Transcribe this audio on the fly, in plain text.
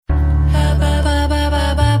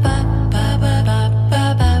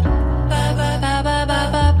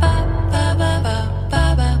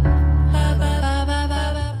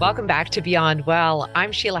Welcome back to Beyond Well.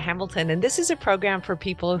 I'm Sheila Hamilton, and this is a program for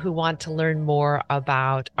people who want to learn more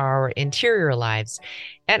about our interior lives.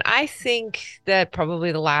 And I think that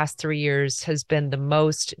probably the last 3 years has been the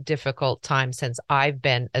most difficult time since I've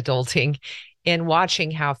been adulting in watching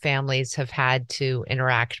how families have had to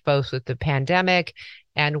interact both with the pandemic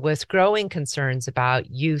and with growing concerns about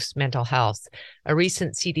youth mental health. A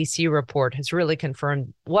recent CDC report has really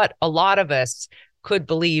confirmed what a lot of us could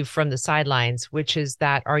believe from the sidelines, which is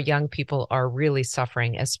that our young people are really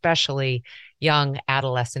suffering, especially young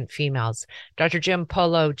adolescent females. Dr. Jim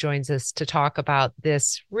Polo joins us to talk about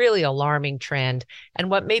this really alarming trend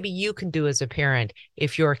and what maybe you can do as a parent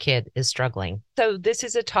if your kid is struggling. So this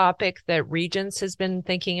is a topic that Regents has been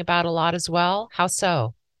thinking about a lot as well. How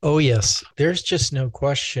so? Oh, yes. There's just no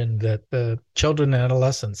question that the children and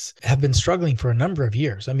adolescents have been struggling for a number of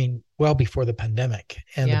years. I mean, well before the pandemic.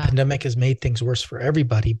 And the Yeah. pandemic has made things worse for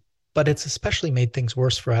everybody, but it's especially made things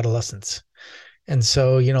worse for adolescents. And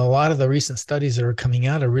so, a lot of the recent studies that are coming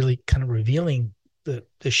out are really kind of revealing the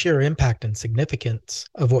sheer impact and significance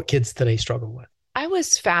of what kids today struggle with. I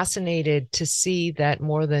was fascinated to see that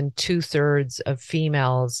more than two-thirds of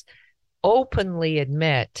females openly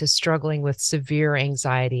admit to struggling with severe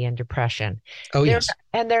anxiety and depression. Oh, They're yes.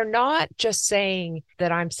 and they're not just saying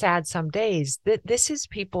that I'm sad some days. That this is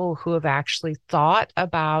people who have actually thought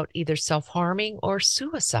about either self-harming or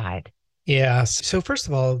suicide. Yeah. So first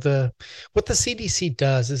of all, the what the CDC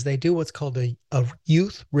does is they do what's called a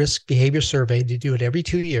youth risk behavior survey. They do it every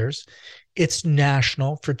 2 years. It's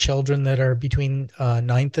national for children that are between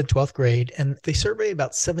ninth and 12th grade, and they survey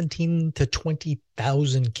about 17 to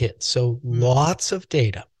 20,000 kids. So Mm. lots of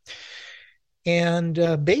data. And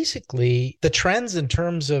basically, the trends in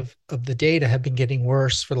terms of the data have been getting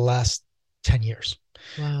worse for the last 10 years.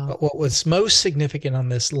 Wow. But what was most significant on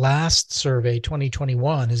this last survey,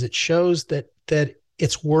 2021, is it shows that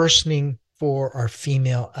it's worsening for our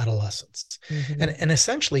female adolescents. Mhm. And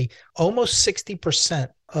essentially, almost 60%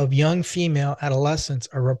 of young female adolescents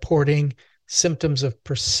are reporting symptoms of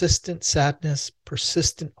persistent sadness,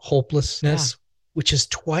 persistent Yeah. hopelessness, which is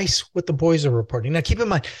twice what the boys are reporting. Now, keep in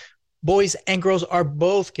mind, boys and girls are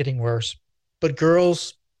both getting worse, but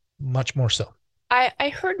girls much more so. I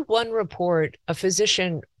heard one report, a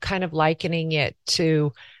physician kind of likening it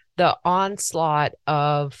to the onslaught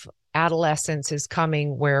of adolescence is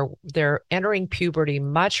coming where they're entering puberty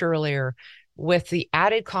much earlier with the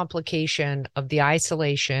added complication of the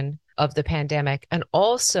isolation of the pandemic and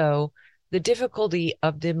also the difficulty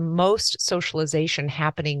of the most socialization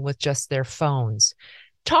happening with just their phones.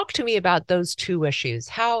 Talk to me about those two issues.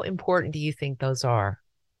 How important do you think those are?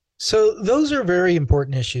 So those are very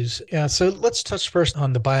important issues. So let's touch first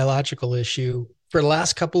on the biological issue. For the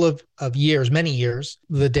last couple of years, many years,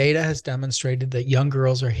 the data has demonstrated that young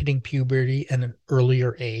girls are hitting puberty at an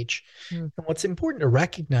earlier age. Mm. And what's important to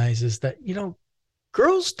recognize is that,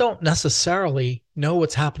 girls don't necessarily know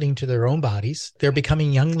what's happening to their own bodies. They're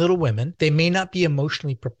becoming young little women. They may not be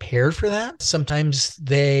emotionally prepared for that. Sometimes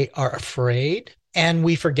they are afraid. And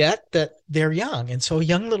we forget that they're young. And so a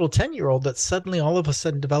young little 10-year-old that's suddenly all of a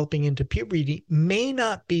sudden developing into puberty may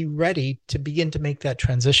not be ready to begin to make that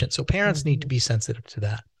transition. So parents need to Mhm. be sensitive to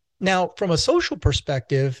that. Now, from a social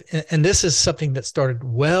perspective, and this is something that started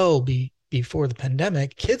before the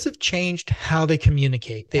pandemic, kids have changed how they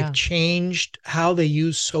communicate. They've Yeah. changed how they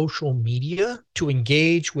use social media to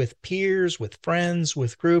engage with peers, with friends,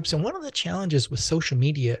 with groups. And one of the challenges with social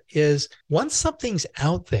media is once something's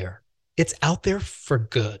out there, it's out there for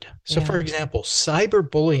good. So, Yeah. for example,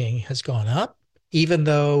 cyberbullying has gone up, even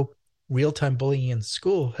though real time bullying in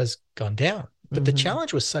school has gone down. But the Mhm.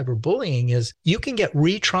 challenge with cyberbullying is you can get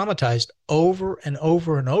re-traumatized over and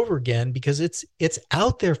over and over again because it's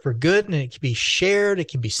out there for good and it can be shared, it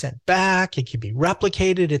can be sent back, it can be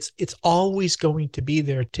replicated. It's always going to be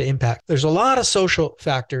there to impact. There's a lot of social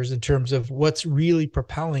factors in terms of what's really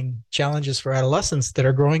propelling challenges for adolescents that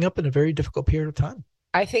are growing up in a very difficult period of time.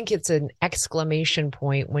 I think it's an exclamation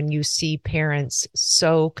point when you see parents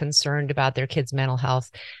so concerned about their kids' mental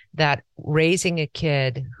health that raising a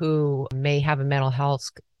kid who may have a mental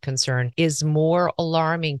health concern is more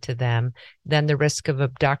alarming to them than the risk of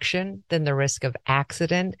abduction, than the risk of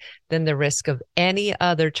accident, than the risk of any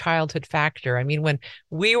other childhood factor. I mean, when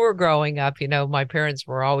we were growing up, my parents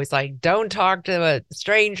were always like, don't talk to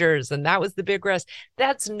strangers. And that was the big risk.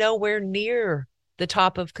 That's nowhere near the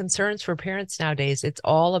top of concerns for parents nowadays. It's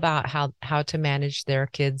all about how to manage their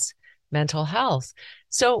kids' mental health.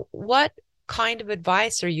 So what kind of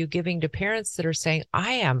advice are you giving to parents that are saying,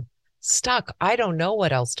 I am stuck. I don't know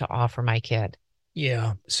what else to offer my kid?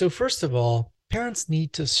 Yeah. So, first of all, parents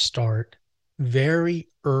need to start very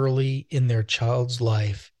early in their child's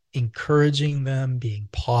life encouraging them, being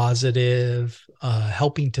positive,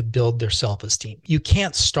 helping to build their self-esteem. You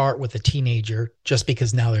can't start with a teenager just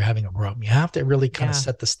because now they're having a problem. You have to really kind of Yeah.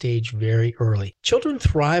 set the stage very early. Children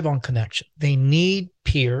thrive on connection. They need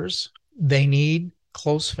peers. They need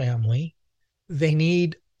close family. They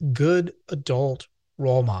need good adult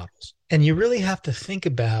role models. And you really have to think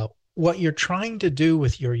about what you're trying to do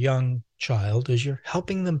with your young child is you're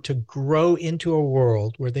helping them to grow into a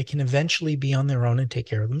world where they can eventually be on their own and take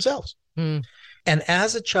care of themselves. Mm, And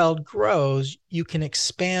as a child grows, you can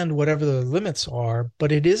expand whatever the limits are,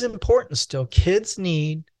 but it is important still. Kids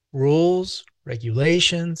need rules,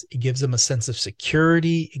 regulations. It gives them a sense of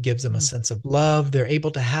security. It gives them a mm, sense of love. They're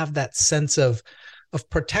able to have that sense of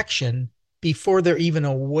protection before they're even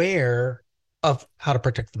aware of how to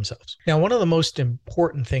protect themselves. Now, one of the most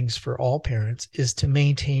important things for all parents is to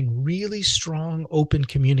maintain really strong open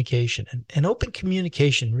communication. And open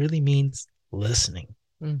communication really means listening,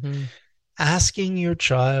 mm-hmm. asking your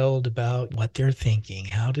child about what they're thinking.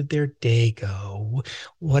 How did their day go?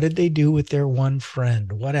 What did they do with their one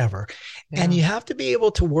friend? Whatever. And Yeah. you have to be able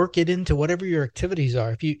to work it into whatever your activities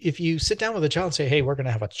are. If you sit down with a child and say, "Hey, we're going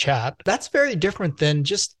to have a chat," that's very different than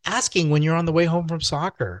just asking when you're on the way home from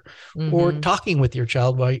soccer or Mm-hmm. talking with your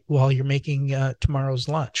child while you're making tomorrow's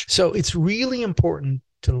lunch. So it's really important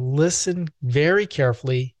to listen very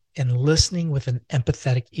carefully and listening with an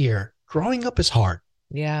empathetic ear. Growing up is hard.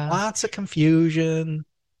 Yeah. Lots of confusion,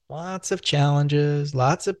 lots of challenges,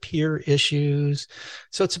 lots of peer issues.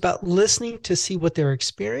 So it's about listening to see what they're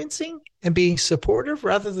experiencing and being supportive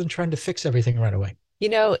rather than trying to fix everything right away.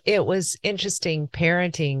 It was interesting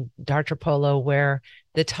parenting, Dr. Polo, where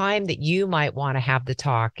the time that you might want to have the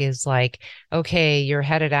talk is like, okay, you're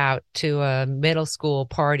headed out to a middle school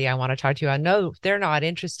party. I want to talk to you. I know they're not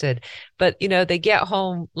interested, but they get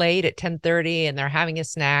home late at 10:30 and they're having a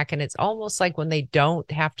snack. And it's almost like when they don't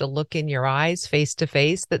have to look in your eyes face to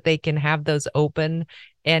face, that they can have those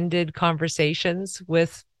open-ended conversations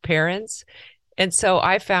with parents. And so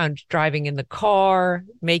I found driving in the car,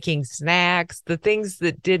 making snacks, the things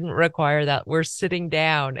that didn't require that we're sitting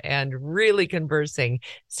down and really conversing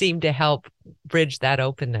seemed to help bridge that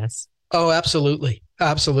openness. Oh, absolutely.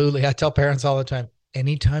 Absolutely. I tell parents all the time,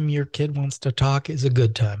 anytime your kid wants to talk is a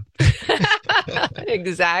good time.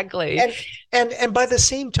 Exactly. And and by the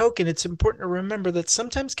same token, it's important to remember that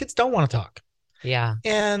sometimes kids don't want to talk. Yeah.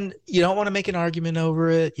 And you don't want to make an argument over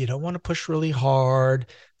it. You don't want to push really hard.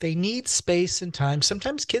 They need space and time.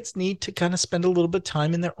 Sometimes kids need to kind of spend a little bit of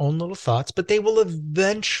time in their own little thoughts, but they will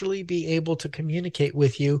eventually be able to communicate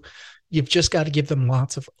with you. You've just got to give them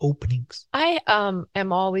lots of openings. I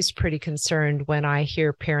am always pretty concerned when I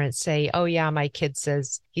hear parents say, "Oh yeah, my kid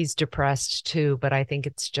says he's depressed too, but I think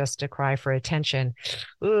it's just a cry for attention."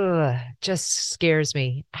 Ugh, just scares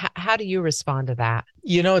me. How do you respond to that?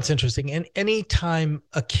 It's interesting. And anytime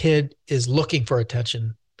a kid is looking for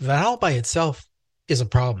attention, that all by itself is a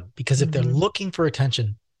problem because if they're Mm-hmm. looking for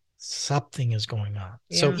attention, something is going on.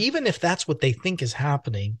 So Yeah. even if that's what they think is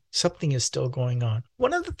happening, something is still going on.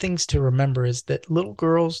 One of the things to remember is that little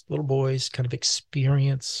girls, little boys kind of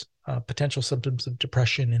experience potential symptoms of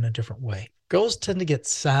depression in a different way. Girls tend to get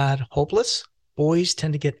sad, hopeless. Boys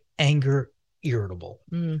tend to get anger, irritable.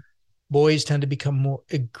 Mm. Boys tend to become more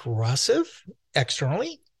aggressive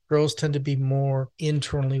externally. Girls tend to be more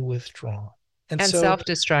internally withdrawn. And And so,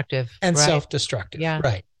 self-destructive, and right? self-destructive, Yeah.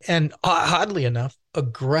 right? And oddly enough,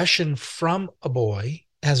 aggression from a boy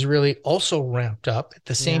has really also ramped up at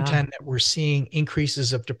the same Yeah. time that we're seeing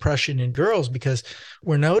increases of depression in girls because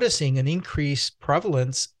we're noticing an increased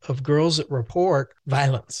prevalence of girls that report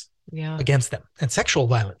violence Yeah. against them and sexual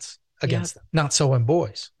violence Yeah. against them. Not so in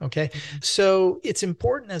boys. Okay. So it's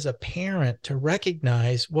important as a parent to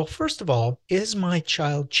recognize, well, first of all, is my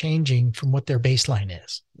child changing from what their baseline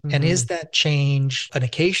is? And Mm-hmm. is that change an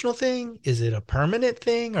occasional thing? Is it a permanent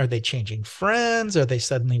thing? Are they changing friends? Are they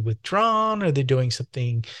suddenly withdrawn? Are they doing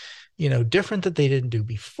something, different that they didn't do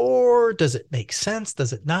before? Does it make sense?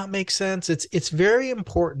 Does it not make sense? It's very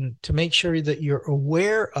important to make sure that you're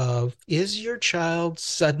aware of, is your child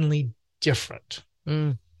suddenly different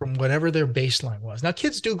Mm. from whatever their baseline was? Now,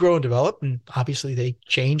 kids do grow and develop, and obviously they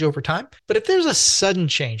change over time. But if there's a sudden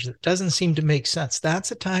change that doesn't seem to make sense, that's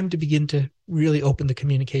a time to begin to really open the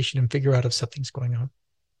communication and figure out if something's going on.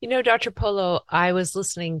 Dr. Polo, I was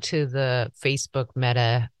listening to the Facebook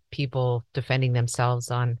Meta people defending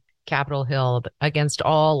themselves on Capitol Hill against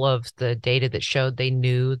all of the data that showed they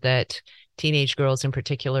knew that teenage girls in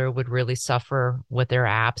particular would really suffer with their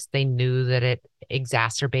apps. They knew that it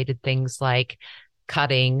exacerbated things like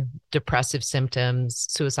cutting, depressive symptoms,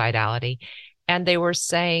 suicidality. And they were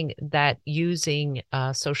saying that using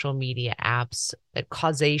social media apps, that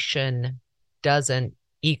causation doesn't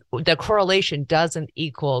equal, the correlation doesn't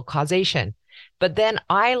equal causation. But then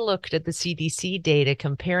I looked at the CDC data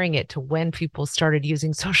comparing it to when people started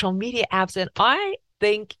using social media apps, and I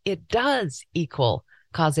think it does equal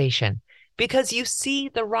causation because you see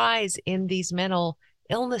the rise in these mental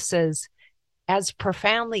illnesses as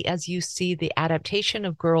profoundly as you see the adaptation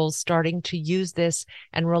of girls starting to use this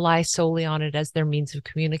and rely solely on it as their means of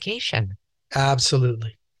communication.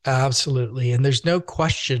 Absolutely. Absolutely. And there's no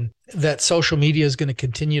question that social media is going to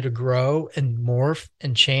continue to grow and morph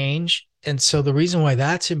and change. And so the reason why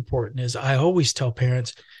that's important is I always tell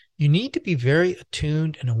parents, you need to be very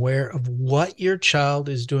attuned and aware of what your child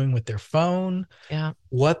is doing with their phone, Yeah.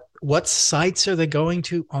 what sites are they going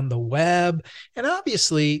to on the web. And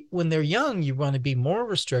obviously when they're young you want to be more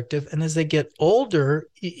restrictive, and as they get older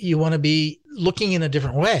you want to be looking in a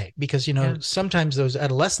different way, because Yeah. sometimes those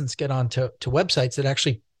adolescents get onto websites that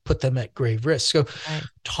actually put them at grave risk. So Right.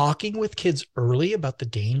 talking with kids early about the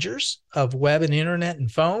dangers of web and internet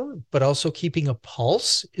and phone, but also keeping a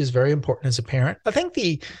pulse is very important as a parent. I think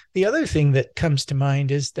the other thing that comes to mind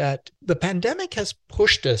is that the pandemic has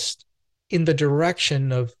pushed us in the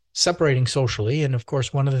direction of separating socially. And of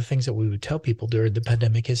course, one of the things that we would tell people during the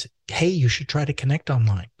pandemic is, hey, you should try to connect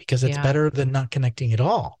online because it's Yeah. better than not connecting at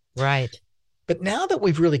all. Right. But now that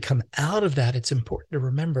we've really come out of that, it's important to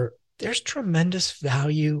remember there's tremendous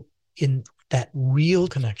value in that real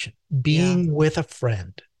connection, Yeah. being with a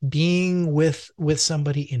friend, being with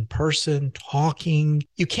somebody in person, talking.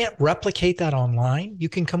 You can't replicate that online. You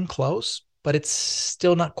can come close, but it's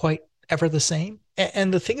still not quite ever the same.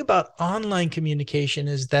 And the thing about online communication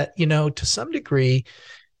is that, to some degree,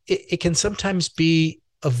 it can sometimes be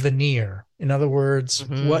a veneer. In other words, what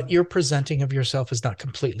Mm-hmm. you're presenting of yourself is not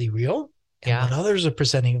completely real, and Yeah. what others are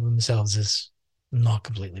presenting of themselves is not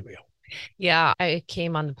completely real. Yeah, I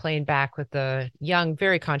came on the plane back with a young,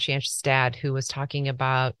 very conscientious dad who was talking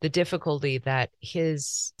about the difficulty that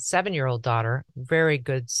his 7-year-old daughter, very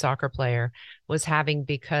good soccer player, was having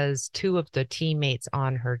because two of the teammates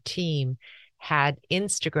on her team had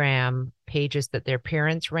Instagram pages that their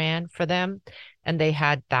parents ran for them, and they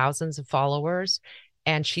had thousands of followers,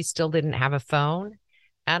 and she still didn't have a phone.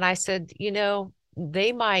 And I said,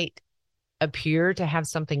 they might appear to have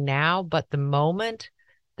something now, but the moment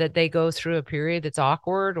that they go through a period that's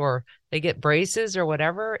awkward or they get braces or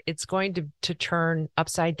whatever, it's going to turn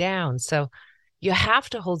upside down. So you have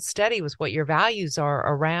to hold steady with what your values are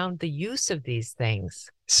around the use of these things.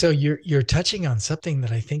 So you're touching on something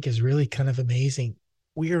that I think is really kind of amazing.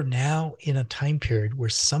 We are now in a time period where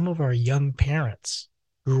some of our young parents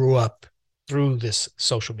grew up through this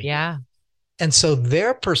social media. Yeah. And so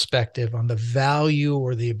their perspective on the value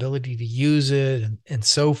or the ability to use it and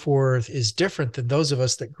so forth is different than those of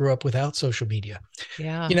us that grew up without social media.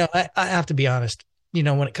 Yeah. I have to be honest, when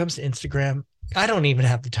it comes to Instagram, I don't even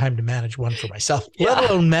have the time to manage one for myself, let Yeah.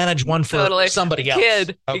 alone manage one for Totally. A somebody else.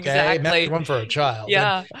 kid. Okay. Manage Exactly. one for a child. And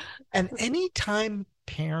Yeah. and anytime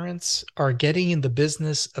parents are getting in the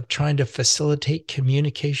business of trying to facilitate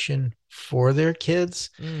communication for their kids,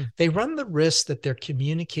 Mm, they run the risk that they're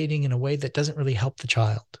communicating in a way that doesn't really help the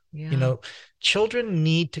child. You yeah. know, children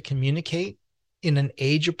need to communicate in an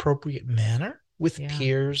age appropriate manner with Yeah.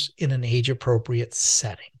 peers in an age appropriate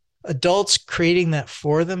setting. Adults creating that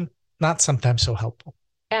for them, not sometimes so helpful.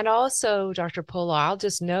 And also, Dr. Polo, I'll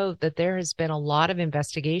just note that there has been a lot of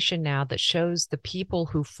investigation now that shows the people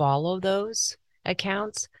who follow those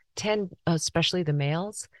accounts tend, especially the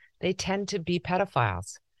males, they tend to be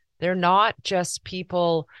pedophiles. They're not just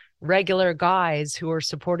people, regular guys who are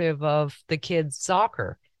supportive of the kids'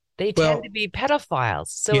 soccer. They tend to Well, be pedophiles.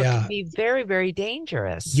 So it can yeah, be very, very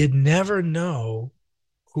dangerous. you'd never know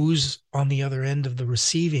who's on the other end of the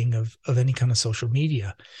receiving of any kind of social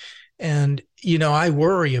media. And, I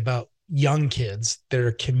worry about young kids that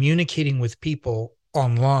are communicating with people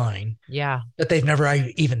online Yeah. that they've never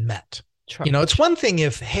even met. It's one thing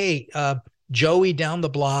if, hey, Joey down the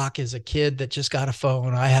block is a kid that just got a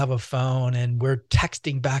phone. I have a phone and we're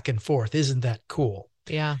texting back and forth. Isn't that cool?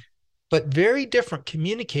 Yeah. But very different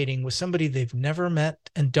communicating with somebody they've never met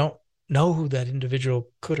and don't know who that individual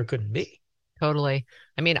could or couldn't be. Totally.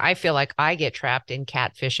 I mean, I feel like I get trapped in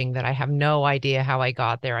catfishing that I have no idea how I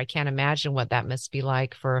got there. I can't imagine what that must be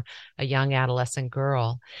like for a young adolescent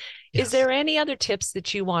girl. Is Yes. there any other tips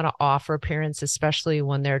that you want to offer parents, especially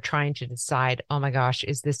when they're trying to decide, oh my gosh,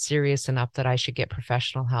 is this serious enough that I should get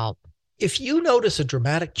professional help? If you notice a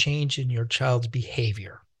dramatic change in your child's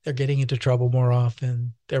behavior, they're getting into trouble more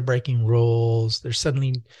often, they're breaking rules, they're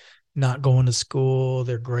suddenly not going to school,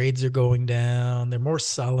 their grades are going down, they're more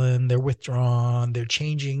sullen, they're withdrawn, they're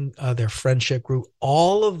changing their friendship group.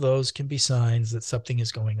 All of those can be signs that something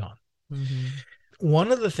is going on. Mm-hmm.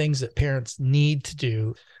 One of the things that parents need to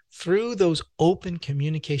do through those open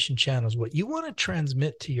communication channels, what you want to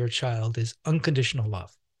transmit to your child is unconditional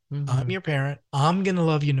love. I'm Mm-hmm. your parent. I'm going to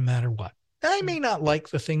love you no matter what. I may not like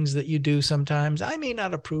the things that you do sometimes. I may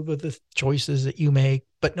not approve of the choices that you make,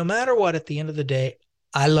 but no matter what, at the end of the day,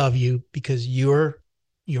 I love you because you're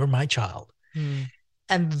my child. Mm-hmm.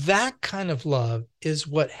 And that kind of love is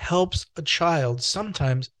what helps a child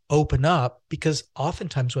sometimes open up, because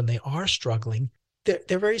oftentimes when they are struggling,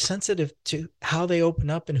 they're very sensitive to how they open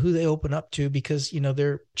up and who they open up to, because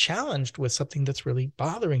they're challenged with something that's really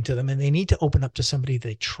bothering to them, and they need to open up to somebody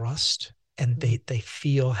they trust and they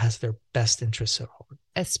feel has their best interests at heart.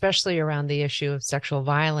 Especially around the issue of sexual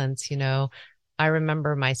violence. I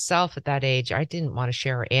remember myself at that age, I didn't want to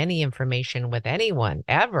share any information with anyone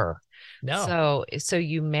ever. No, So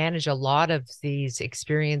you manage a lot of these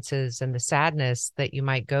experiences and the sadness that you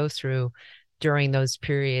might go through during those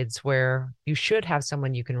periods where you should have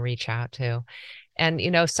someone you can reach out to. And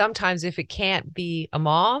sometimes if it can't be a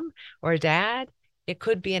mom or a dad, it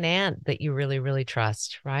could be an aunt that you really, really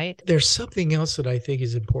trust, right? there's something else that I think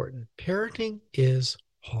is important. Parenting is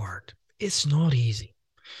hard. It's not easy.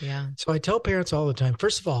 Yeah. So I tell parents all the time,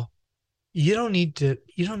 first of all, you don't need to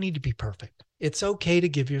be perfect. It's okay to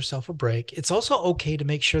give yourself a break. It's also okay to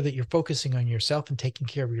make sure that you're focusing on yourself and taking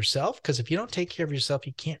care of yourself, because if you don't take care of yourself,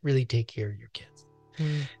 you can't really take care of your kids.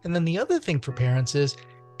 Mm. And then the other thing for parents is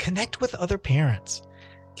connect with other parents.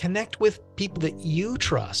 Connect with people that you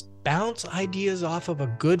trust. Bounce ideas off of a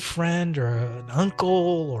good friend or an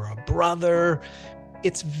uncle or a brother.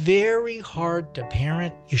 It's very hard to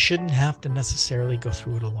parent. You shouldn't have to necessarily go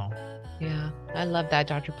through it alone. Yeah, I love that,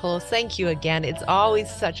 Dr. Polo. Thank you again. It's always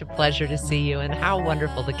such a pleasure to see you, and how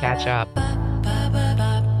wonderful to catch up.